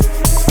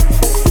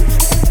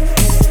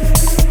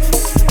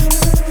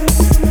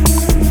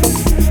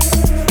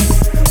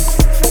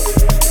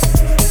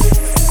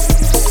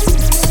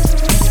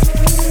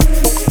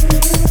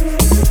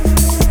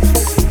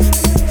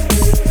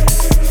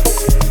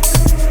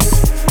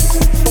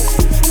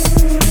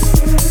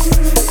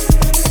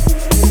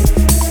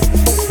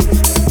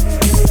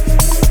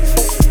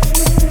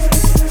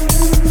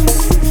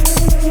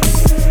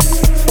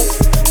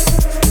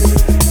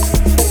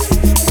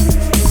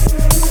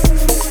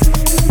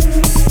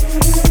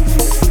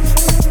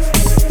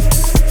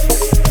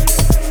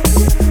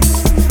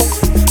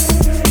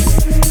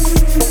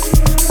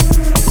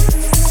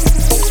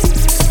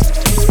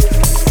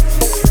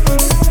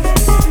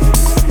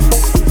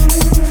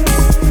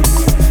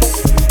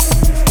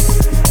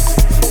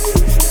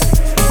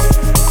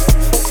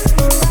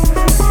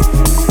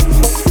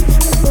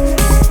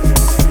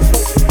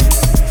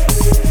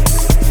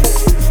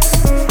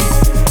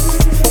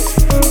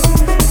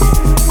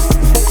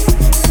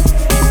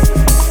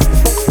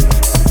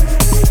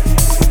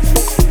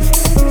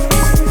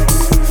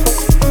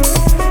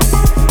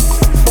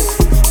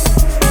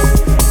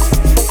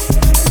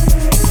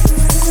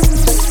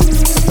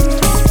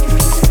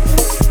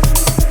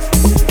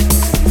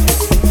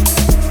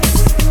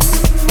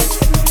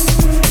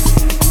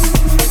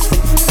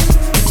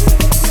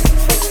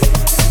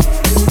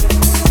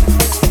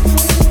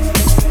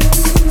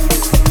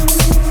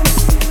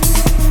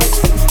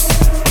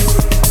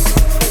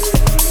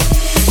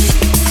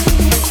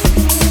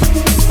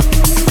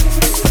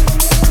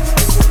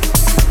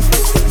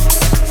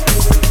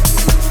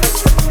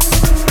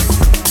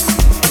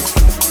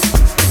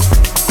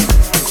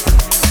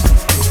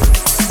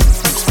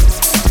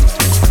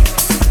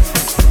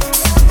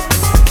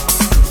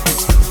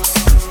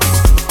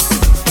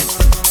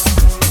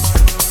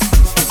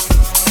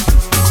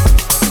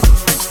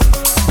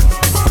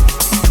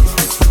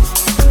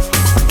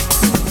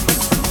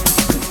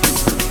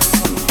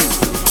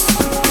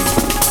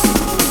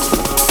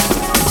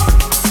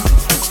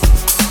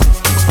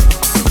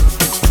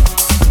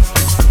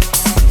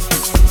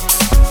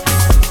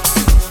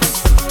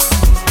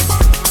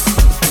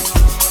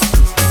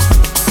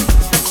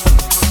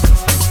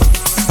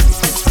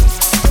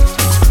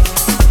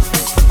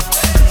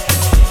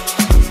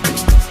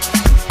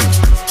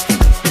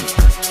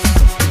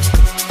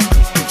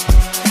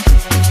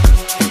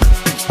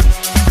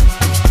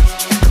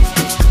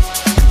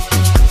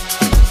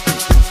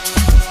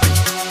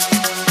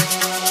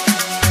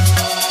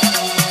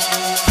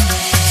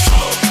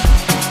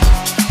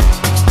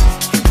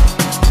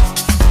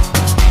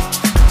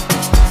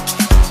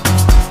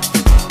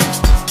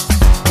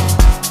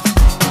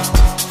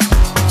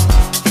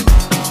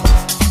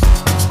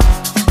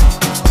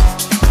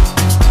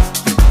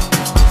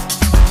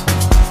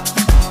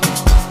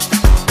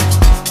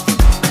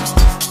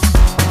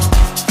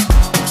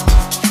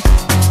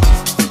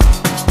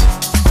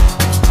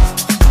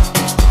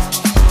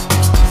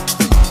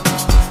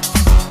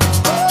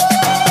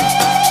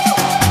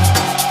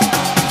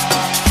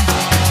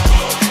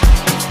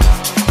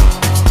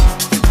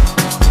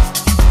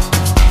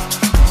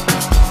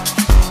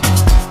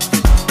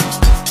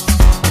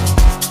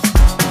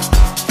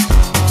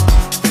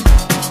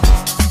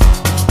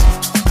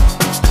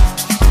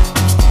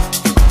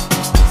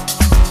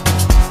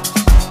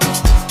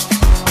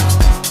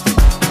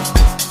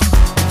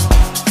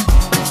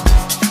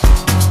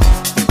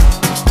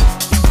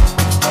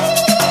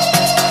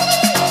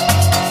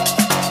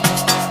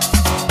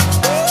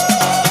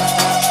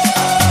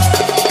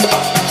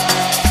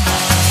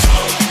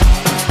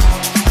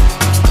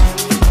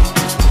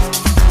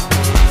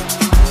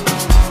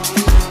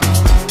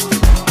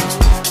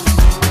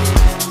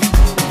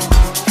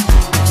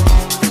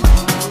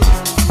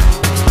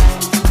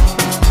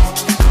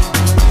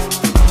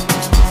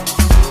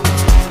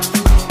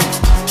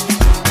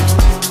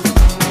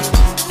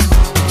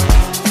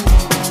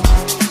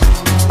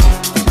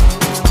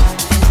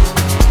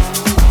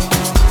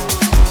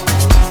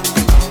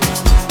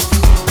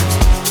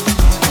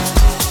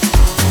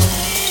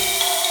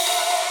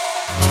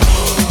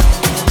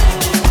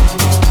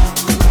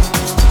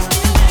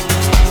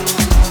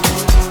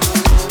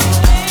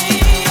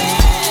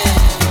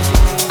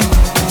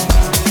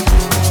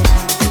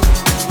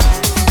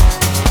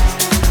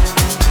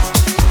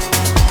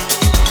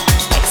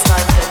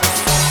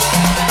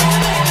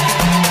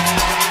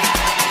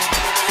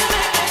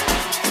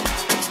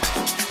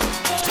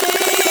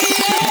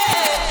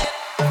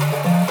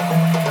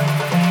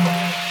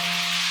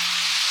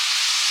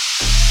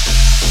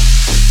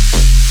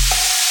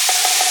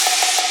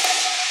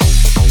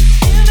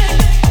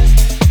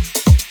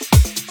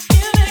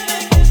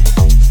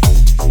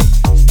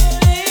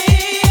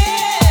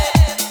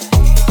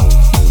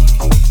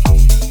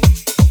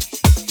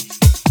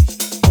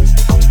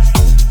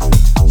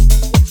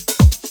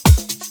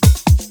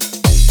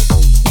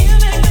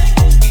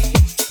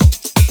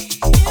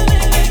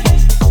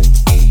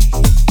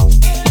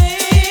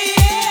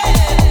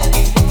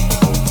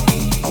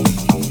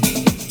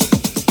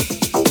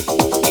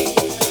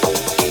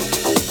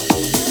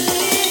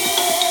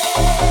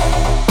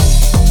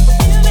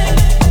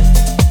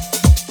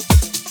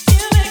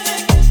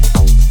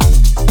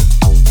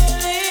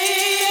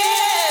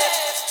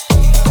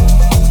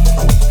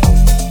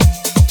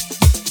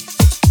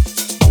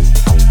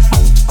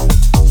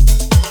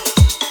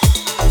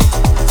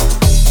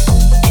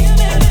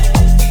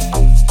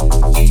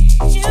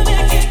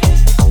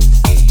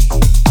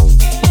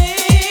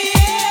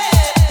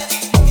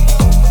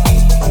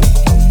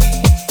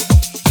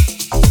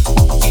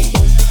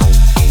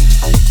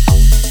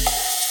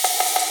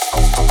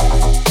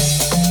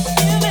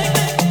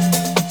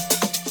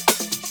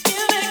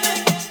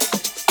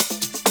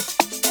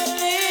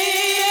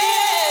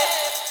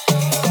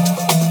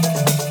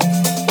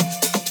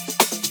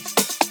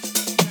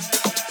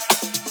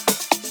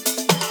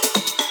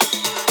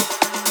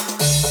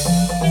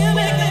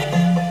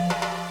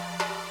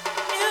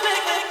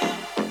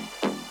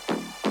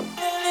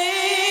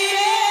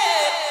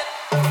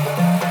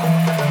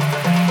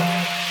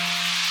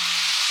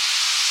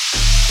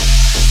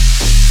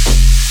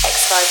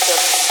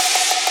 life.